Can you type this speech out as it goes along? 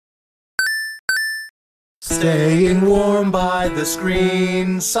Staying warm by the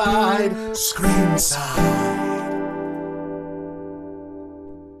screen side, ScreenSide.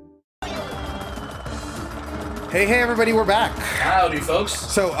 Hey everybody, we're back. Howdy, folks.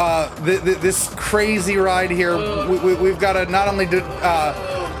 So, this crazy ride here, we've got to not only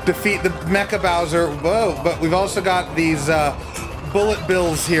defeat the Mecha Bowser, but we've also got these bullet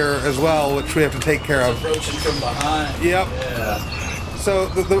bills here as well, which we have to take care of. Approaching from behind. Yep. Yeah. So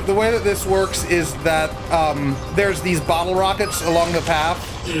the way that this works is that there's these bottle rockets along the path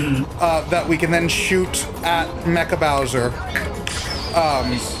that we can then shoot at Mecha Bowser.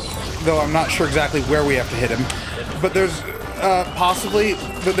 Though I'm not sure exactly where we have to hit him. But there's possibly,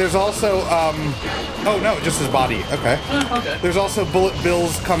 but there's also, oh no, just his body. Okay. Okay. There's also bullet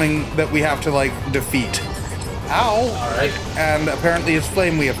bills coming that we have to like defeat. Ow! Alright. And apparently his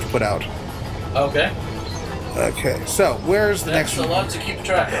flame we have to put out. Okay. Okay, so where's the next one? That's a lot to keep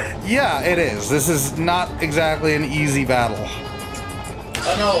track of. Yeah, it is. This is not exactly an easy battle.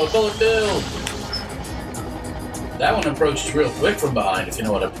 Oh no, a bullet bill! That one approached real quick from behind, if you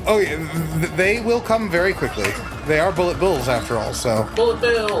know what I mean. Oh yeah, they will come very quickly. They are bullet bills after all, so... Bullet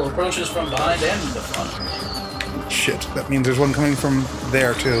bill approaches from behind and the front. Shit, that means there's one coming from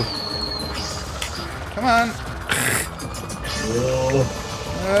there too. Come on.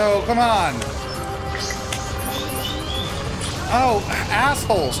 Oh, come on. Oh,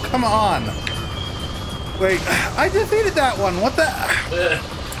 assholes, come on. Wait, I defeated that one. What the...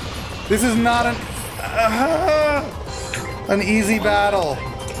 This is not an easy battle.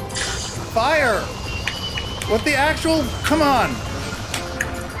 Fire! What the actual... Come on.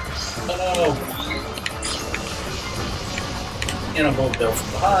 Oh no. You know, bullet bill from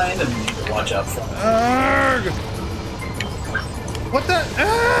behind, and you need to watch out for him. Arrgh! What the...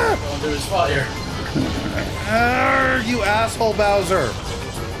 Going through his fire. Arrgh, you asshole Bowser.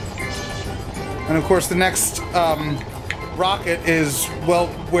 And of course the next rocket is, well,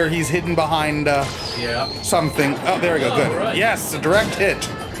 where he's hidden behind something. Oh, there we go, good. Right. Yes, a direct hit.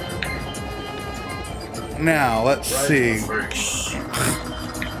 Now, let's see.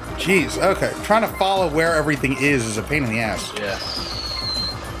 Jeez, okay. Trying to follow where everything is a pain in the ass. Yeah.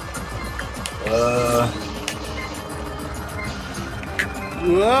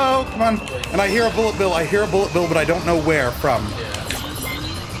 Whoa, come on. And I hear a bullet bill. I hear a bullet bill, but I don't know where from.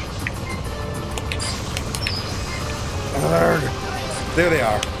 Yeah. There they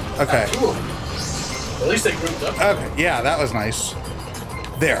are. Okay. Cool. At least they grouped up. Okay, yeah, that was nice.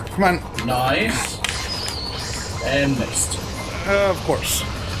 There, come on. Nice. And missed. Of course.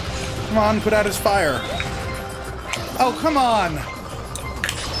 Come on, put out his fire. Oh, come on.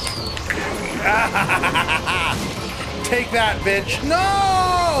 Take that, bitch.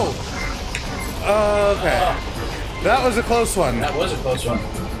 No! Okay. That was a close one. That was a close one.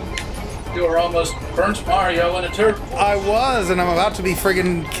 You were almost burnt Mario in a turtle. I was, and I'm about to be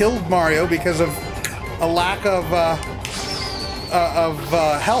friggin' killed Mario because of a lack of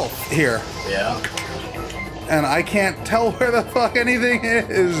health here. Yeah. And I can't tell where the fuck anything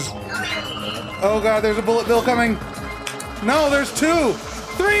is. Oh god, there's a bullet bill coming. No, there's 2!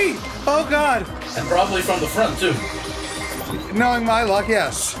 3! Oh god. And probably from the front, too. Knowing my luck,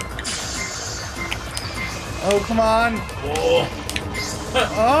 yes. Oh, come on. Whoa.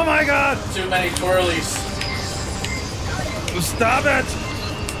 Oh my god! Too many twirlies. Stop it!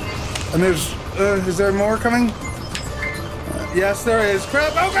 And there's, is there more coming? Yes, there is.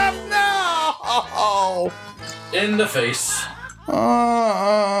 Crap! Oh god! No! In the face.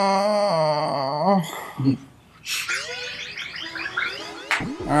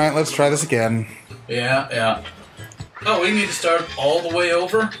 Alright, let's try this again. Yeah. Oh, we need to start all the way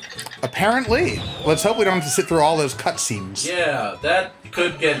over? Apparently. Let's hope we don't have to sit through all those cutscenes. Yeah, that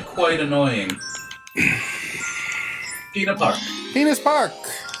could get quite annoying. Peanut Park. Penis Park!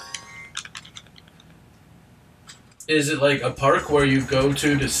 Is it like a park where you go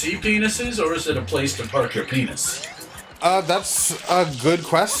to see penises, or is it a place to park your penis? That's a good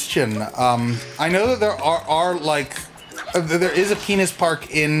question. I know that there are like... there is a penis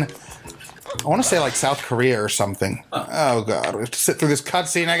park in... I want to say like South Korea or something. Huh. Oh god, we have to sit through this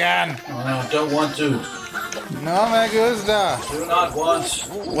cutscene again. Oh no, don't want to. No me gusta. Do not want.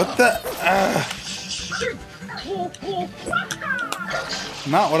 What the?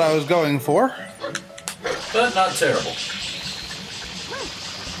 Not what I was going for. But not terrible.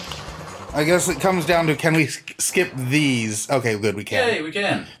 I guess it comes down to, can we skip these? Okay, good, we can. Yay, we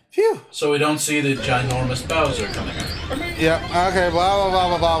can. Phew. So we don't see the ginormous Bowser coming in. Yep, okay, blah, blah,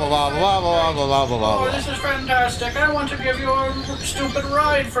 blah, blah, blah, blah, blah, blah, blah, blah, blah. Oh, this is fantastic. I want to give you a stupid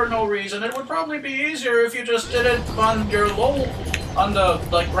ride for no reason. It would probably be easier if you just did it on your on the,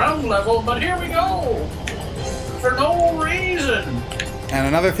 like, ground level, but here we go. for no reason. And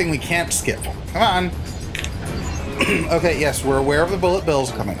another thing we can't skip. Come on. Okay, yes, we're aware of the bullet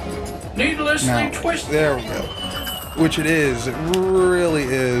bills coming. Needlessly Now, twisted. there we go. Which it is. It really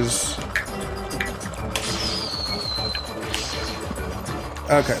is.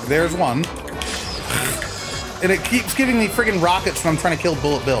 Okay, there's one. And it keeps giving me friggin' rockets when I'm trying to kill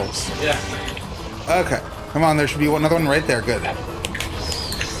bullet bills. Yeah. Okay, come on, there should be another one right there. Good.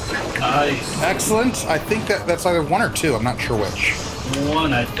 Nice. Excellent. I think that's either one or two. I'm not sure which.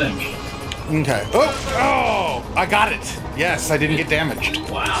 One, I think. Okay. Oh, I got it. Yes, I didn't get damaged.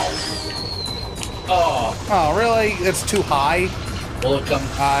 Wow. Oh. Oh, really? It's too high? Bullet come.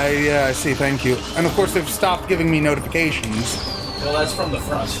 Yeah, I see. Thank you. And of course, they've stopped giving me notifications. Well, that's from the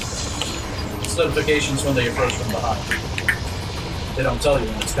front. It's notifications when they approach from behind. They don't tell you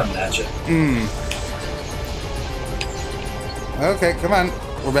when it's coming at you. Okay, come on.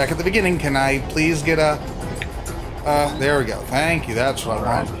 We're back at the beginning. Can I please get a... there we go. Thank you. That's what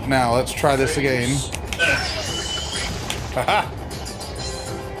I want. Now, let's try this again. Haha!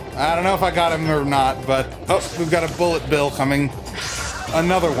 I don't know if I got him or not, but... Oh, we've got a bullet bill coming.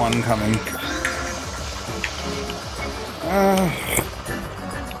 Another one coming.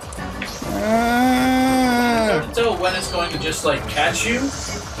 Don't tell when it's going to just, like, catch you,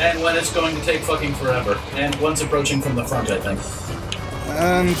 and when it's going to take fucking forever. And one's approaching from the front, I think.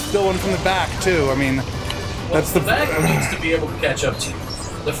 And still one from the back, too. I mean... That's the back needs to be able to catch up to you.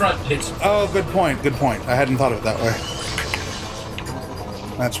 The front hits you. Oh, good point. Good point. I hadn't thought of it that way.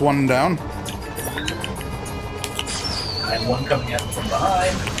 That's one down. And one coming at from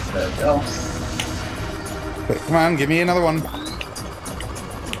behind. There we go. Okay, come on, give me another one.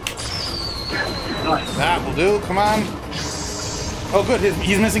 Nice. That will do. Come on. Oh, good.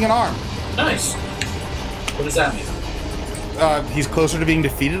 He's missing an arm. Nice. What does that mean? He's closer to being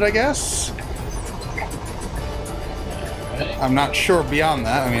defeated, I guess? I'm not sure beyond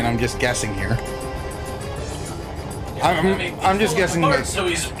that. I mean, I'm just guessing here. I'm just guessing that... So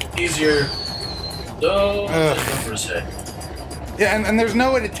he's easier... Oh, for a sec. Yeah, and there's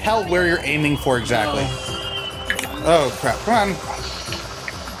no way to tell where you're aiming for exactly. Oh, crap. Come on.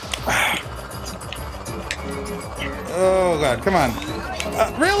 Oh, God. Come on.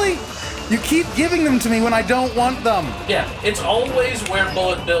 Really? You keep giving them to me when I don't want them. Yeah, it's always where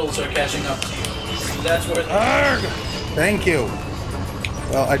bullet bills are catching up to you. That's where... Thank you.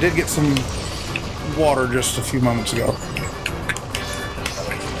 Well, I did get some water just a few moments ago.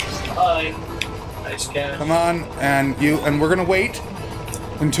 Hi. Nice catch. Come on, and we're gonna wait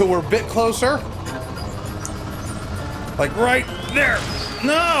until we're a bit closer. Like right there.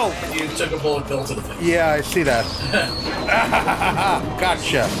 No! And you took a bullet bill to the face. Yeah, I see that.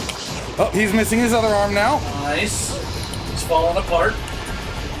 Gotcha. Oh, he's missing his other arm now. Nice. He's falling apart.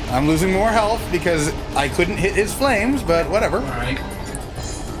 I'm losing more health because I couldn't hit his flames, but whatever. Alright.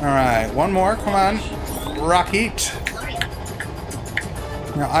 Alright, one more. Come on. Rocket.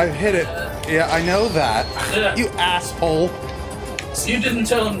 Now, I've hit it. Yeah, I know that. You asshole. So you didn't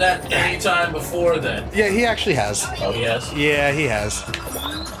tell him that any time before then? Yeah, he actually has. Oh, he has? Yeah, he has.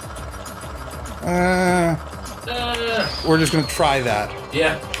 We're just gonna try that.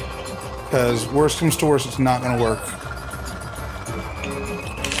 Yeah. Because worst comes to worst, it's not gonna work.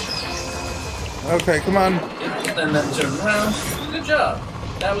 Okay, come on. And then turn around. Good job.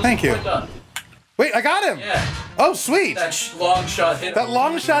 That was Thank you. quite done. Wait, I got him! Yeah. Oh, sweet! That long shot hit him. That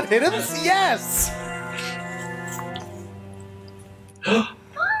long shot hit him? Yes!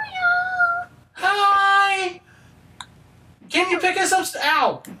 Hi! Can you pick us up?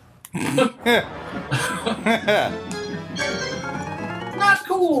 Ow! Not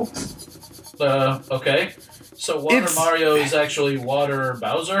cool. Okay. So Water Mario is actually Water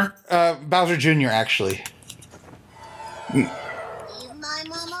Bowser? Bowser Jr., actually. Leave my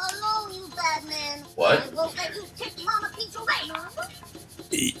mama alone, you bad man. What? I won't let you kick Mama Peach away.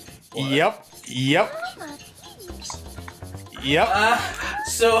 Yep.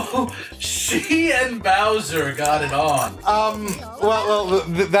 So she and Bowser got it on. Well,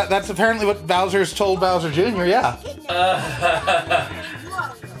 that's apparently what Bowser's told Bowser Jr., yeah. So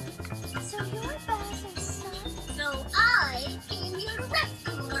you're Bowser's son? So I came here to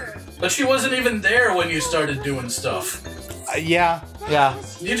rescue her. But she wasn't even there when you started doing stuff. Yeah.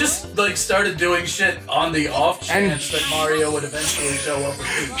 You just, like, started doing shit on the off chance that Mario would eventually show up with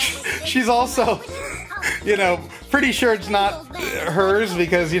Peach. She's also, pretty sure it's not hers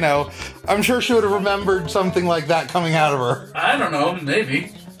because, I'm sure she would have remembered something like that coming out of her. I don't know,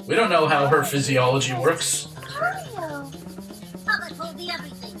 maybe. We don't know how her physiology works. Mario. Papa told me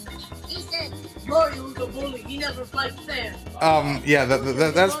everything. He said, Mario's a bully. He never fights fair. Yeah,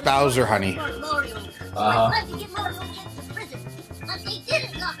 that's Bowser, honey. Mario. tried to get Mario Kart to prison, but they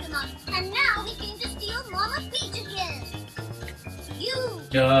didn't lock him up, and now he came to steal Mama Peach again.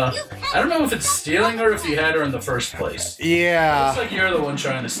 I don't know if it's stealing her or if you had her in the first place. Yeah. Looks like you're the one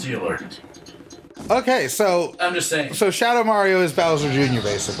trying to steal her. Okay, so I'm just saying. so Shadow Mario is Bowser Jr.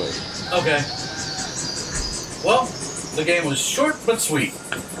 basically. Okay. Well, the game was short but sweet.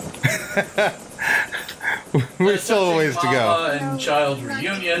 We still have a ways to go. Mama and child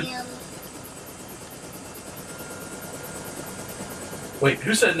reunion. Wait,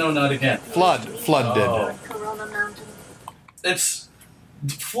 who said no, not again? Flood did. Oh. Corona Mountain. It's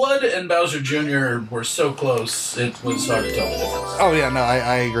Flood and Bowser Jr. were so close, it was hard to tell the difference. Oh yeah, no,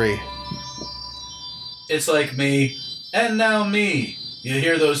 I agree. It's like me, and now me. You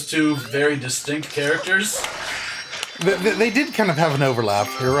hear those two very distinct characters? They did kind of have an overlap.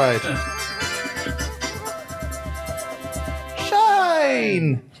 You're right.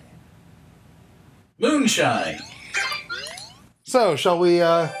 Shine. Moonshine. So, shall we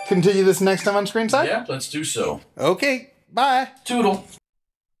continue this next time on ScreenSide? Yeah, let's do so. Okay. Bye. Toodle.